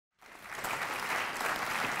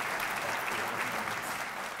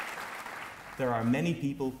there are many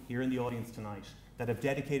people here in the audience tonight that have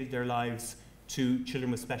dedicated their lives to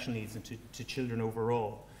children with special needs and to children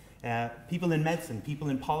overall. People in medicine, people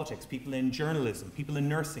in politics, people in journalism, people in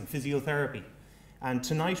nursing, physiotherapy. And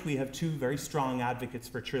tonight we have two very strong advocates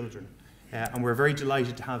for children. And we're very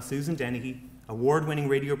delighted to have Susan Dennehy, award-winning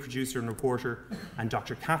radio producer and reporter, and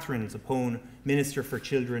Dr. Catherine Zappone, Minister for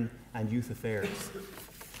Children and Youth Affairs.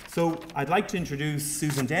 So I'd like to introduce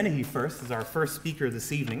Susan Dennehy first as our first speaker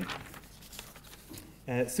this evening.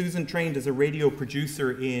 Susan trained as a radio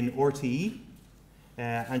producer in RTE,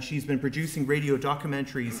 and she's been producing radio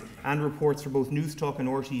documentaries and reports for both News Talk and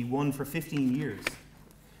RTE1 for 15 years.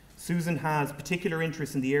 Susan has particular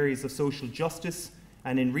interest in the areas of social justice,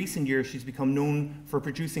 and in recent years she's become known for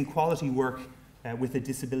producing quality work with a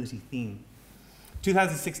disability theme.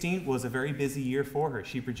 2016 was a very busy year for her.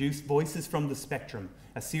 She produced Voices from the Spectrum,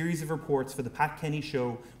 a series of reports for the Pat Kenny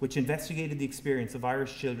Show which investigated the experience of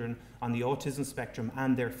Irish children on the autism spectrum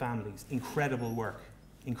and their families. Incredible work,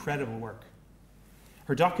 incredible work.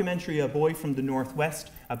 Her documentary, A Boy from the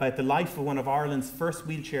Northwest, about the life of one of Ireland's first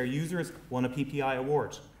wheelchair users, won a PPI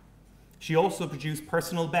award. She also produced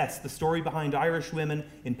Personal Best, the story behind Irish women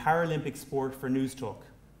in Paralympic sport for News Talk.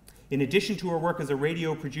 In addition to her work as a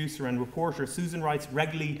radio producer and reporter, Susan writes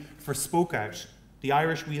regularly for Spoke Out, the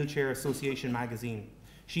Irish Wheelchair Association magazine.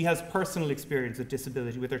 She has personal experience of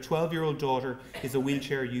disability, with her 12-year-old daughter is a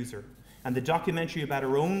wheelchair user. And the documentary about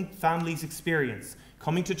her own family's experience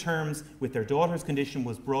coming to terms with their daughter's condition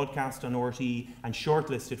was broadcast on RTE and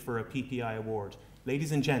shortlisted for a PPI award.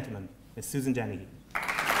 Ladies and gentlemen, Ms. Susan Dennehy.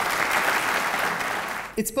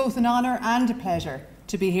 It's both an honour and a pleasure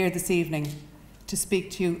to be here this evening to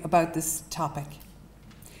speak to you about this topic.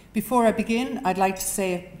 Before I begin, I'd like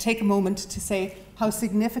to take a moment to say how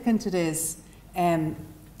significant it is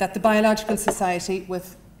that the Biological Society,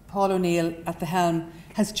 with Paul O'Neill at the helm,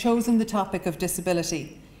 has chosen the topic of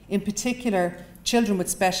disability, in particular children with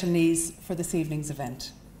special needs, for this evening's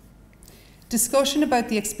event. Discussion about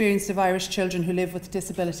the experience of Irish children who live with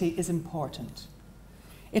disability is important.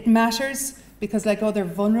 It matters because, like other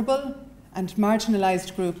vulnerable and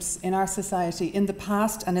marginalised groups in our society in the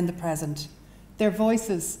past and in the present, their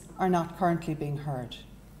voices are not currently being heard.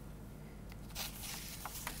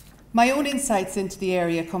 My own insights into the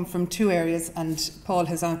area come from two areas, and Paul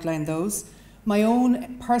has outlined those. My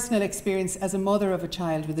own personal experience as a mother of a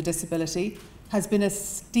child with a disability has been a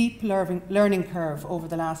steep learning curve over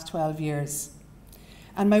the last 12 years.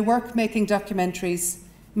 And my work making documentaries,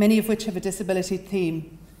 many of which have a disability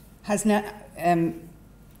theme,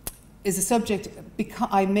 is a subject.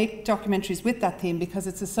 I make documentaries with that theme because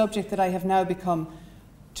it's a subject that I have now become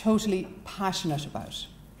totally passionate about.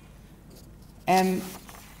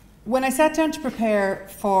 When I sat down to prepare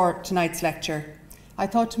for tonight's lecture, I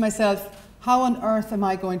thought to myself, how on earth am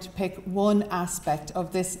I going to pick one aspect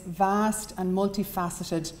of this vast and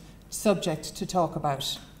multifaceted subject to talk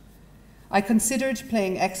about? I considered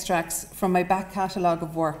playing extracts from my back catalogue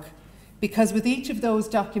of work, because with each of those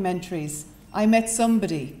documentaries, I met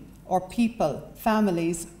somebody, or people,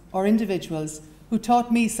 families, or individuals who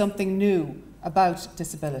taught me something new about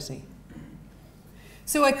disability.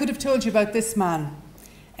 So I could have told you about this man.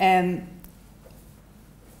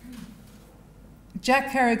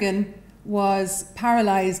 Jack Kerrigan was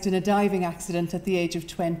paralysed in a diving accident at the age of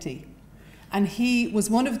 20, and he was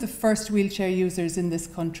one of the first wheelchair users in this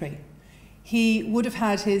country. He would have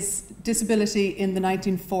had his disability in the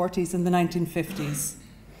 1940s and the 1950s.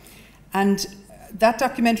 And that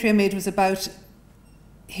documentary I made was about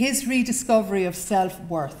his rediscovery of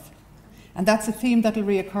self-worth. And that's a theme that will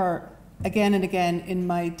reoccur again and again in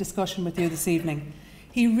my discussion with you this evening.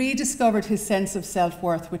 He rediscovered his sense of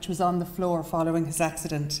self-worth, which was on the floor following his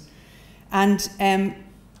accident. And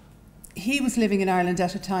he was living in Ireland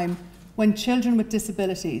at a time when children with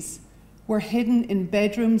disabilities were hidden in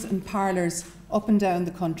bedrooms and parlours up and down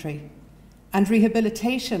the country. And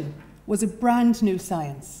rehabilitation was a brand new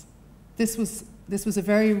science. This was a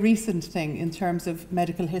very recent thing in terms of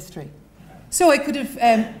medical history. So I could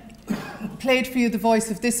have played for you the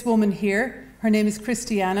voice of this woman here. Her name is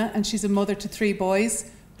Christiana, and she's a mother to 3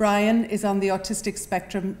 boys. Brian is on the autistic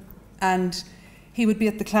spectrum, and he would be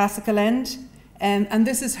at the classical end. And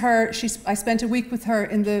this is her. I spent a week with her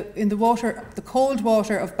in the water, the cold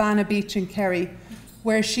water of Banna Beach in Kerry,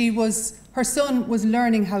 where her son was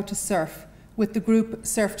learning how to surf with the group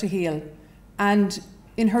Surf to Heal. And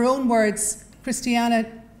in her own words, Christiana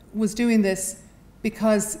was doing this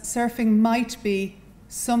because surfing might be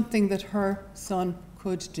something that her son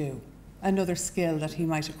could do, another skill that he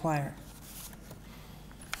might acquire.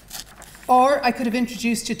 Or I could have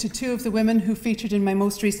introduced you to 2 of the women who featured in my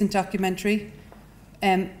most recent documentary.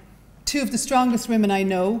 two of the strongest women I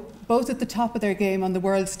know, both at the top of their game on the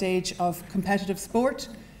world stage of competitive sport,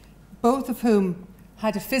 both of whom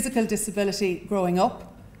had a physical disability growing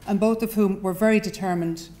up, and both of whom were very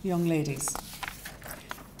determined young ladies.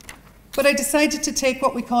 But I decided to take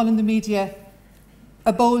what we call in the media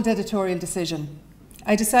a bold editorial decision.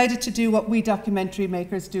 I decided to do what we documentary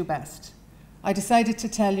makers do best. I decided to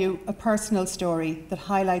tell you a personal story that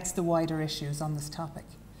highlights the wider issues on this topic.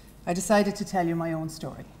 I decided to tell you my own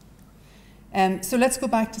story. So let's go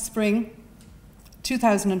back to spring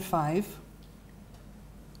 2005.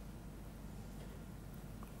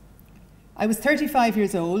 I was 35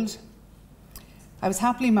 years old. I was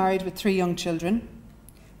happily married with 3 young children.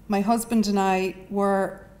 My husband and I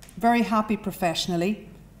were very happy professionally.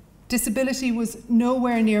 Disability was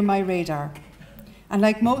nowhere near my radar. And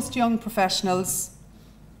like most young professionals,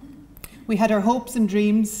 we had our hopes and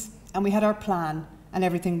dreams, and we had our plan, and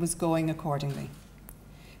everything was going accordingly.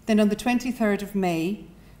 Then on the 23rd of May,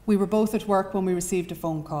 we were both at work when we received a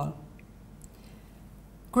phone call.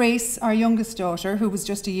 Grace, our youngest daughter, who was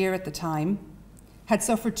just a year at the time, had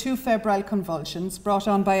suffered 2 febrile convulsions brought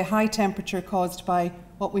on by a high temperature caused by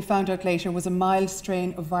what we found out later was a mild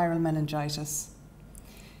strain of viral meningitis.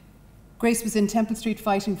 Grace was in Temple Street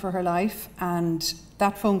fighting for her life, and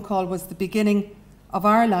that phone call was the beginning of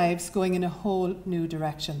our lives going in a whole new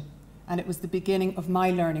direction. And it was the beginning of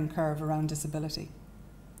my learning curve around disability.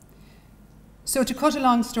 So to cut a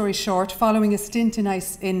long story short, following a stint in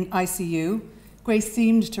ICU, Grace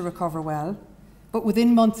seemed to recover well, but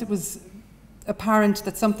within months it was apparent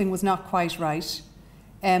that something was not quite right.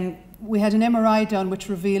 We had an MRI done which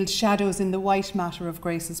revealed shadows in the white matter of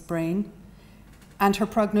Grace's brain, and her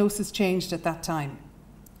prognosis changed at that time.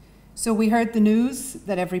 So we heard the news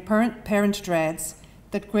that every parent dreads,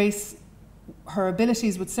 that Grace, her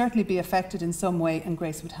abilities would certainly be affected in some way, and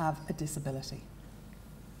Grace would have a disability.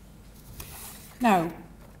 Now,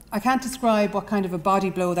 I can't describe what kind of a body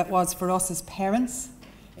blow that was for us as parents.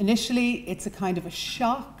 Initially, it's a kind of a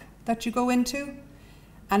shock that you go into,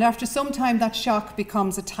 and after some time that shock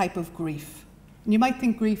becomes a type of grief. And you might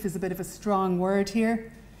think grief is a bit of a strong word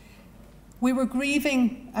here. We were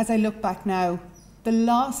grieving, as I look back now, the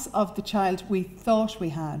loss of the child we thought we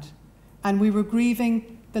had, and we were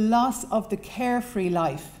grieving the loss of the carefree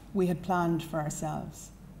life we had planned for ourselves.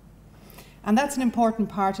 And that's an important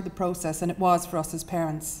part of the process, and it was for us as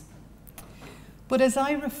parents. But as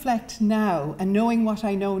I reflect now, and knowing what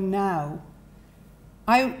I know now,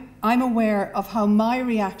 I'm aware of how my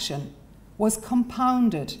reaction was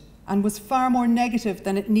compounded and was far more negative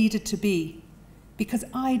than it needed to be, because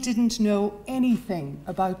I didn't know anything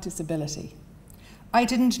about disability. I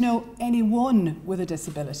didn't know anyone with a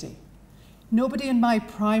disability. Nobody in my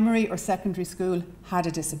primary or secondary school had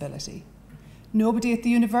a disability. Nobody at the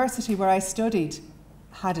university where I studied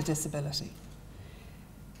had a disability.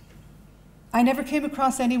 I never came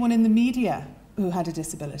across anyone in the media who had a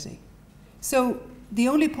disability. So the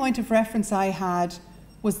only point of reference I had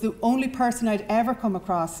was the only person I'd ever come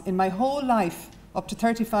across in my whole life up to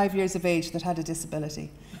 35 years of age that had a disability.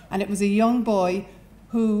 And it was a young boy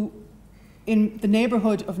who, in the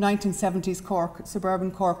neighbourhood of 1970s Cork,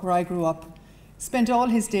 suburban Cork, where I grew up, spent all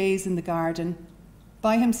his days in the garden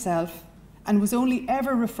by himself, and was only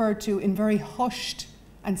ever referred to in very hushed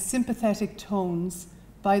and sympathetic tones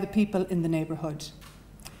by the people in the neighbourhood.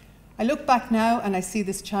 I look back now and I see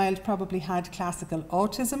this child probably had classical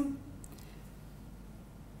autism,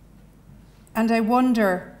 and I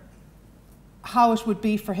wonder how it would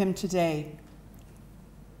be for him today.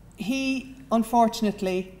 He,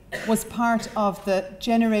 unfortunately, was part of the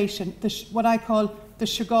generation, what I call the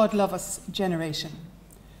 "Should God Love Us" generation.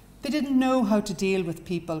 They didn't know how to deal with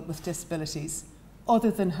people with disabilities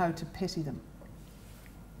other than how to pity them.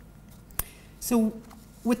 So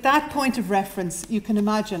with that point of reference, you can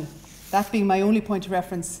imagine, that being my only point of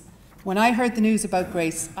reference, when I heard the news about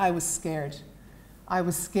Grace, I was scared. I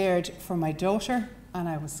was scared for my daughter, and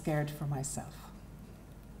I was scared for myself.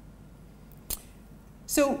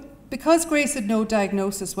 So because Grace had no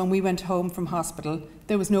diagnosis when we went home from hospital,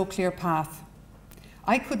 there was no clear path.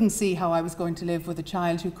 I couldn't see how I was going to live with a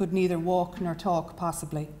child who could neither walk nor talk,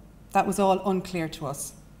 possibly. That was all unclear to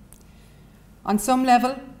us. On some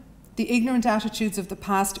level, the ignorant attitudes of the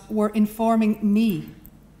past were informing me.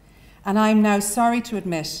 And I'm now sorry to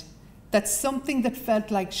admit that something that felt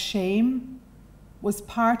like shame was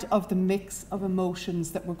part of the mix of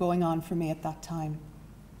emotions that were going on for me at that time.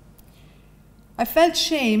 I felt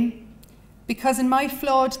shame because in my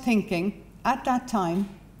flawed thinking at that time,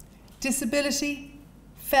 disability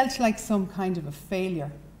felt like some kind of a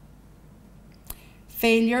failure.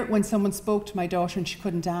 Failure when someone spoke to my daughter and she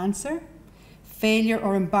couldn't answer. failure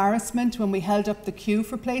or embarrassment when we held up the queue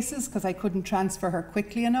for places because I couldn't transfer her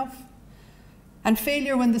quickly enough, and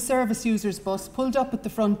failure when the service users bus pulled up at the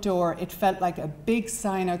front door. It felt like a big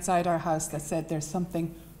sign outside our house that said there's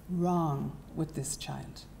something wrong with this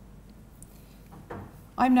child.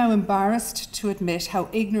 I'm now embarrassed to admit how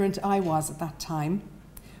ignorant I was at that time,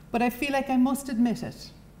 but I feel like I must admit it,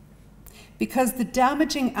 because the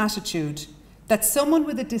damaging attitude that someone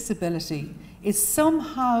with a disability is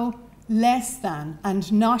somehow less than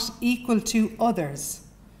and not equal to others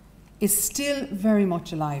is still very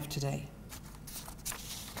much alive today.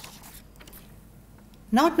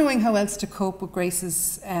 Not knowing how else to cope with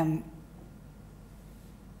Grace's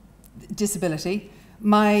disability,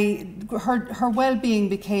 her well-being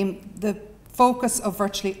became the focus of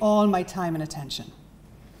virtually all my time and attention.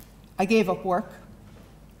 I gave up work.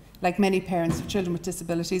 Like many parents of children with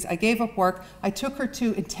disabilities, I gave up work. I took her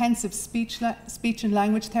to intensive speech and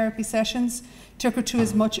language therapy sessions, took her to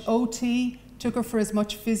as much OT, took her for as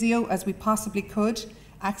much physio as we possibly could,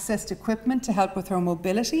 accessed equipment to help with her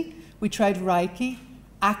mobility. We tried Reiki,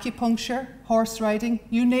 acupuncture, horse riding,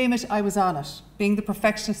 you name it, I was on it. Being the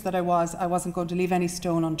perfectionist that I wasn't going to leave any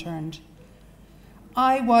stone unturned.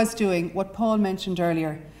 I was doing what Paul mentioned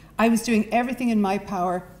earlier. I was doing everything in my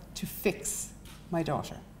power to fix my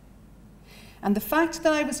daughter. And the fact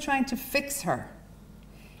that I was trying to fix her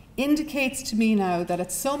indicates to me now that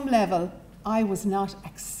at some level I was not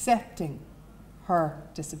accepting her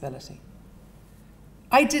disability.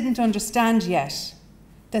 I didn't understand yet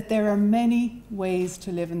that there are many ways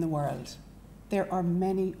to live in the world. There are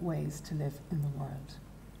many ways to live in the world.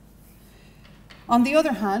 On the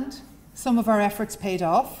other hand, some of our efforts paid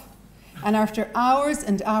off, and after hours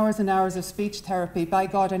and hours and hours of speech therapy, by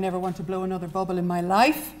God, I never want to blow another bubble in my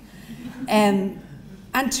life, and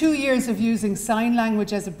 2 years of using sign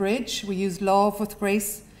language as a bridge, we used Love with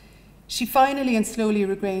Grace, she finally and slowly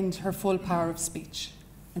regained her full power of speech.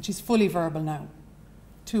 And she's fully verbal now.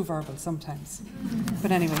 Too verbal sometimes.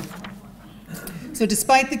 But anyway. So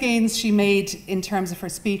despite the gains she made in terms of her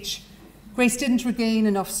speech, Grace didn't regain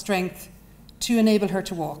enough strength to enable her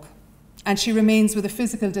to walk. And she remains with a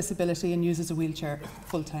physical disability and uses a wheelchair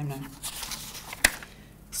full-time now.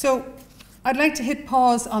 So I'd like to hit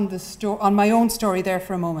pause on my own story there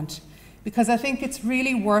for a moment, because I think it's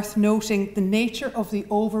really worth noting the nature of the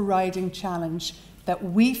overriding challenge that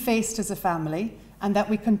we faced as a family and that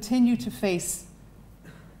we continue to face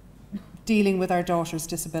dealing with our daughter's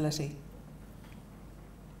disability.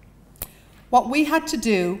 What we had to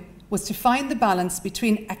do was to find the balance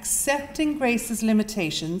between accepting Grace's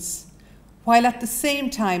limitations while at the same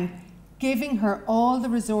time giving her all the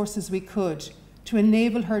resources we could to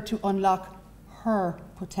enable her to unlock her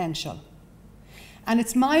potential. And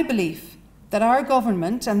it's my belief that our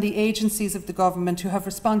government and the agencies of the government who have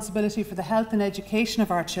responsibility for the health and education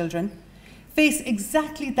of our children face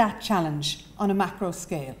exactly that challenge on a macro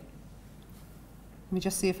scale. Let me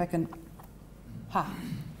just see if I can...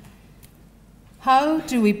 How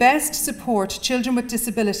do we best support children with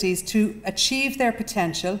disabilities to achieve their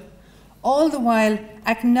potential, all the while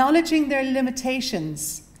acknowledging their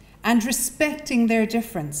limitations and respecting their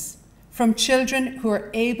difference from children who are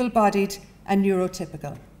able-bodied and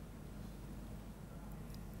neurotypical?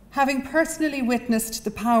 Having personally witnessed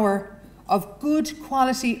the power of good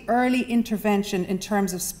quality early intervention in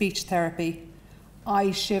terms of speech therapy,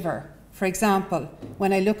 I shiver, for example,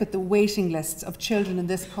 when I look at the waiting lists of children in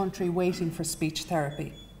this country waiting for speech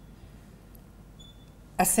therapy.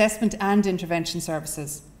 Assessment and intervention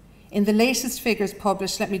services. In the latest figures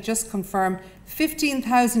published, let me just confirm,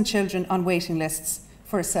 15,000 children on waiting lists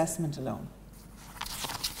for assessment alone.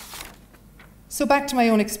 So back to my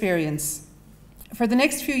own experience. For the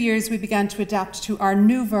next few years, we began to adapt to our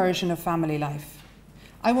new version of family life.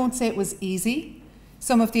 I won't say it was easy.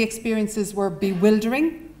 Some of the experiences were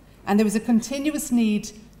bewildering, and there was a continuous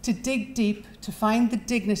need to dig deep, to find the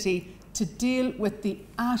dignity, to deal with the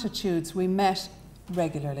attitudes we met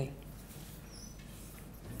regularly.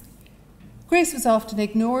 Grace was often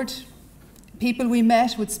ignored. People we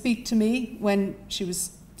met would speak to me when she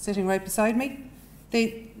was sitting right beside me.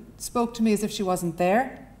 They spoke to me as if she wasn't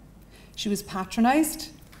there. She was patronised.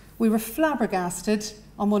 We were flabbergasted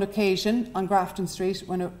on one occasion on Grafton Street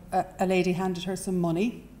when a lady handed her some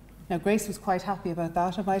money. Now, Grace was quite happy about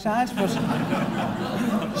that, I might add, but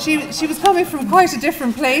she was coming from quite a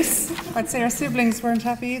different place. I'd say her siblings weren't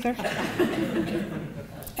happy either.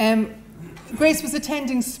 Grace was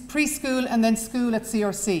attending preschool and then school at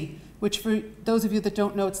CRC, which for those of you that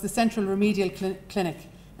don't know, it's the Central Remedial Clinic,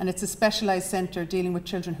 and it's a specialised centre dealing with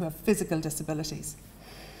children who have physical disabilities.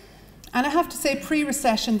 And I have to say,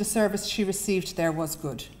 pre-recession, the service she received there was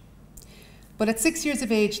good. But at 6 years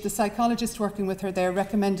of age, the psychologist working with her there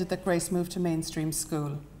recommended that Grace move to mainstream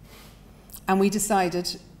school. And we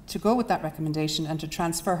decided to go with that recommendation and to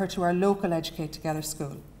transfer her to our local Educate Together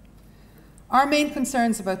school. Our main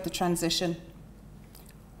concerns about the transition,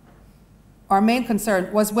 our main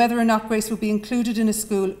concern was whether or not Grace would be included in a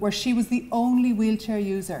school where she was the only wheelchair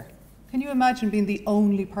user. Can you imagine being the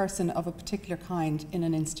only person of a particular kind in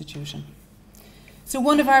an institution? So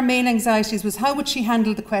one of our main anxieties was how would she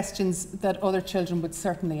handle the questions that other children would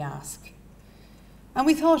certainly ask? And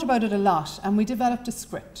we thought about it a lot, and we developed a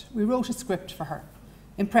script. We wrote a script for her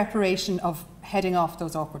in preparation of heading off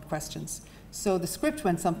those awkward questions. So the script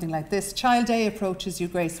went something like this. Child A approaches you,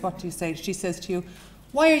 Grace, what do you say? She says to you,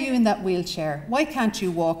 why are you in that wheelchair? Why can't you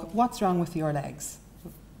walk? What's wrong with your legs?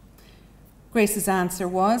 Grace's answer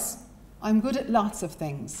was, I'm good at lots of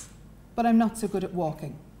things, but I'm not so good at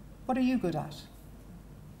walking. What are you good at?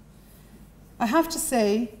 I have to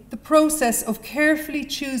say, the process of carefully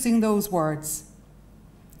choosing those words,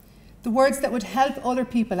 the words that would help other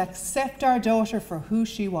people accept our daughter for who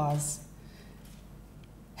she was,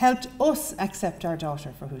 helped us accept our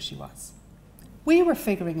daughter for who she was. We were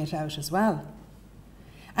figuring it out as well.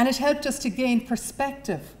 And it helped us to gain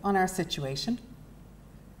perspective on our situation.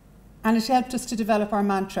 And it helped us to develop our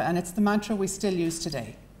mantra, and it's the mantra we still use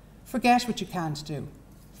today. Forget what you can't do.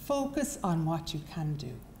 Focus on what you can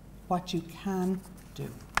do. What you can do.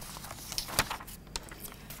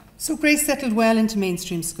 So Grace settled well into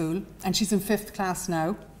mainstream school, and she's in 5th class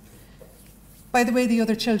now. By the way, the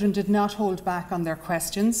other children did not hold back on their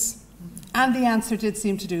questions, and the answer did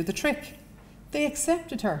seem to do the trick. They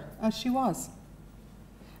accepted her as she was.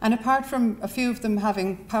 And apart from a few of them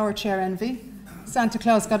having power chair envy, Santa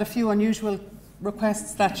Claus got a few unusual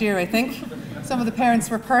requests that year, I think. Some of the parents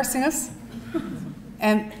were cursing us.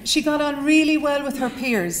 She got on really well with her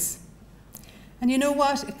peers. And you know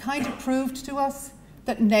what? It kind of proved to us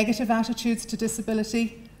that negative attitudes to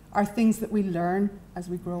disability are things that we learn as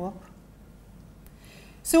we grow up.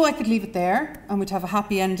 So I could leave it there, and we'd have a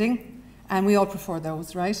happy ending, and we all prefer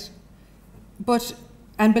those, right?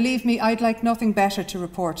 And believe me, I'd like nothing better to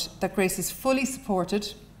report that Grace is fully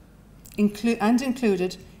supported and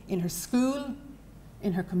included in her school,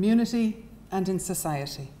 in her community, and in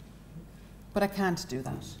society. But I can't do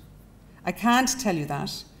that. I can't tell you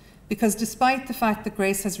that, because despite the fact that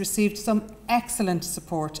Grace has received some excellent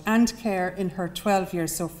support and care in her 12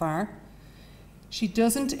 years so far, she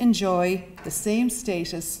doesn't enjoy the same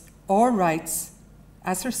status or rights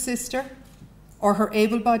as her sister or her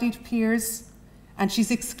able-bodied peers, and she's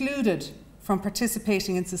excluded from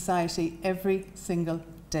participating in society every single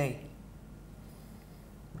day.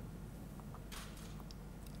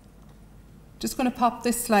 Just going to pop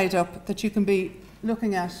this slide up that you can be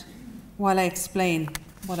looking at while I explain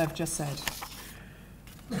what I've just said.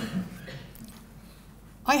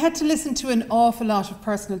 I had to listen to an awful lot of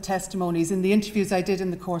personal testimonies in the interviews I did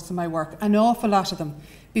in the course of my work, an awful lot of them,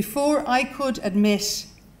 before I could admit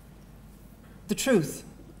the truth,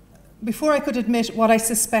 before I could admit what I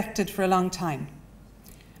suspected for a long time.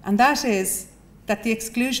 And that is that the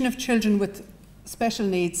exclusion of children with special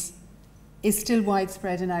needs is still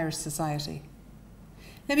widespread in Irish society.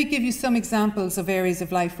 Let me give you some examples of areas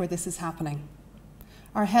of life where this is happening.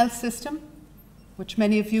 Our health system, which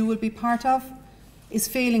many of you will be part of, is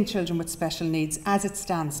failing children with special needs as it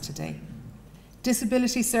stands today.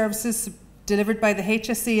 Disability services delivered by the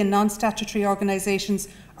HSE and non-statutory organisations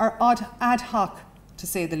are ad hoc, to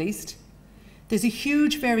say the least. There's a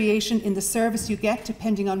huge variation in the service you get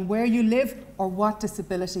depending on where you live or what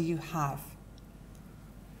disability you have.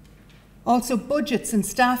 Also, budgets and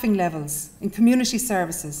staffing levels in community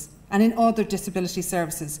services and in other disability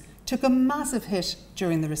services took a massive hit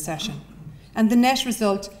during the recession. And the net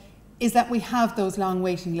result is that we have those long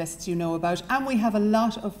waiting lists you know about, and we have a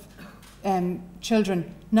lot of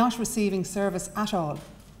children not receiving service at all.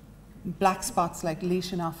 Black spots like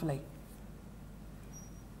Laois and Offaly.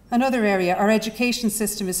 Another area, our education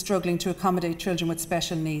system is struggling to accommodate children with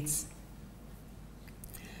special needs.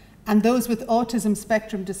 And those with autism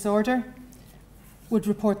spectrum disorder would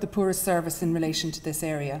report the poorest service in relation to this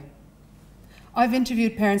area. I've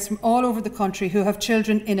interviewed parents from all over the country who have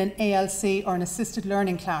children in an ALC or an assisted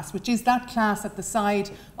learning class, which is that class at the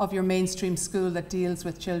side of your mainstream school that deals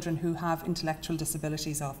with children who have intellectual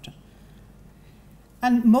disabilities often.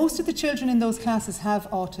 And most of the children in those classes have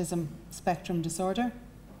autism spectrum disorder.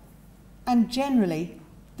 And generally,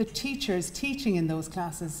 the teachers teaching in those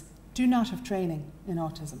classes do not have training in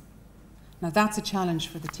autism. Now that's a challenge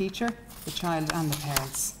for the teacher, the child and the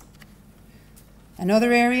parents.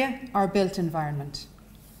 Another area, our built environment,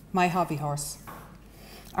 my hobby horse.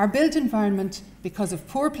 Our built environment, because of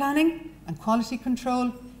poor planning and quality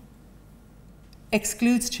control,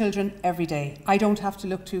 excludes children every day. I don't have to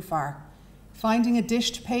look too far. Finding a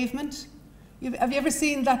dished pavement. Have you ever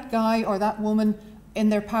seen that guy or that woman in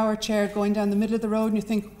their power chair going down the middle of the road and you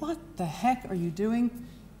think, what the heck are you doing?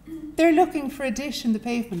 They're looking for a dish in the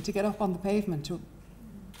pavement to get up on the pavement to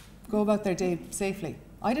go about their day safely.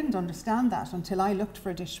 I didn't understand that until I looked for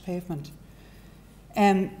a dished pavement.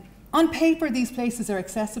 On paper, these places are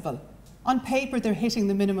accessible. On paper, they're hitting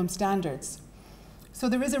the minimum standards. So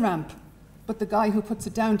there is a ramp, but the guy who puts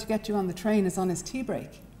it down to get you on the train is on his tea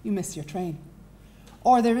break. You miss your train.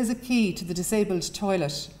 Or there is a key to the disabled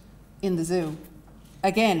toilet in the zoo.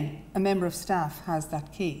 Again, a member of staff has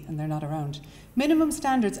that key and they're not around. Minimum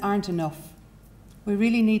standards aren't enough. We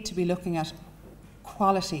really need to be looking at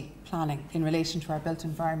quality planning in relation to our built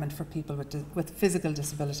environment for people with physical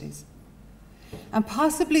disabilities. And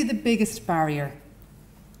possibly the biggest barrier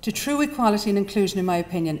to true equality and inclusion, in my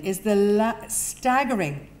opinion, is the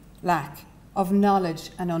staggering lack of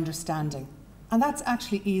knowledge and understanding. And that's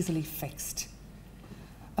actually easily fixed.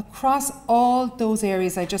 Across all those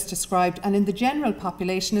areas I just described, and in the general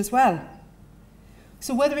population as well.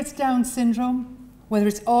 So whether it's Down syndrome, whether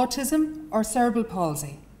it's autism or cerebral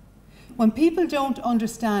palsy, when people don't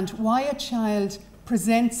understand why a child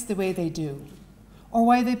presents the way they do, or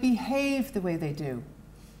why they behave the way they do,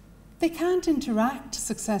 they can't interact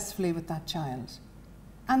successfully with that child.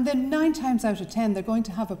 And then 9 times out of 10, they're going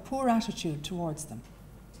to have a poor attitude towards them.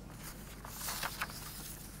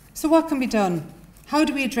 So what can be done? How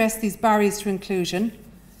do we address these barriers to inclusion?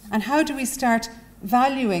 And how do we start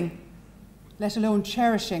valuing, let alone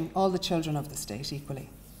cherishing, all the children of the state equally?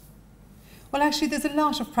 Well, actually, there's a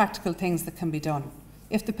lot of practical things that can be done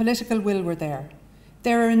if the political will were there.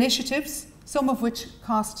 There are initiatives, some of which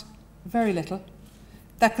cost very little,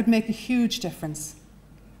 that could make a huge difference.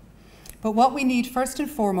 But what we need first and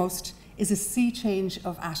foremost is a sea change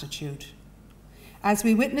of attitude. As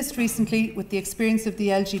we witnessed recently with the experience of the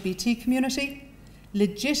LGBT community,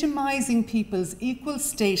 legitimising people's equal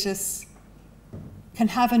status can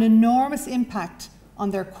have an enormous impact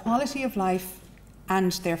on their quality of life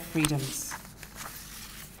and their freedoms.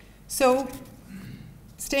 So,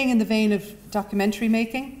 staying in the vein of documentary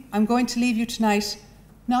making, I'm going to leave you tonight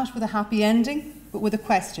not with a happy ending, but with a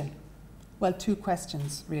question. Well, 2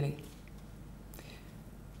 questions, really.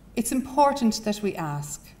 It's important that we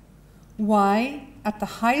ask, why, at the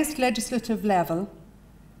highest legislative level,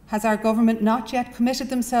 has our government not yet committed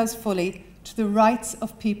themselves fully to the rights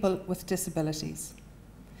of people with disabilities?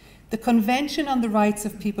 The Convention on the Rights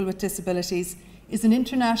of People with Disabilities is an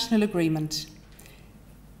international agreement.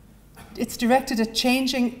 It's directed at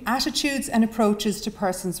changing attitudes and approaches to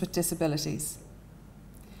persons with disabilities.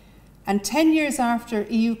 And 10 years after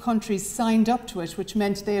EU countries signed up to it, which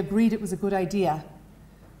meant they agreed it was a good idea,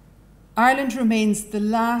 Ireland remains the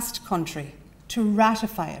last country to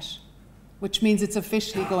ratify it, which means it's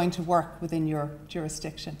officially going to work within your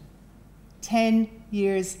jurisdiction. 10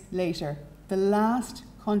 years later, the last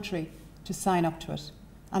country to sign up to it.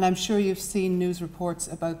 And I'm sure you've seen news reports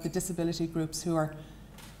about the disability groups who are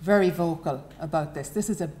very vocal about this. This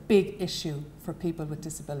is a big issue for people with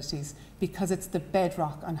disabilities because it's the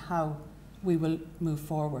bedrock on how we will move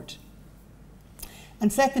forward.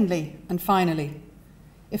 And secondly, and finally,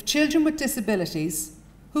 if children with disabilities,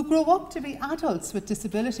 who grow up to be adults with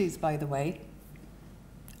disabilities, by the way,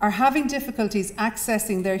 are having difficulties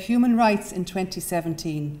accessing their human rights in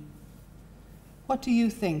 2017, what do you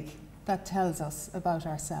think that tells us about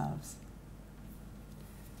ourselves?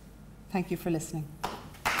 Thank you for listening.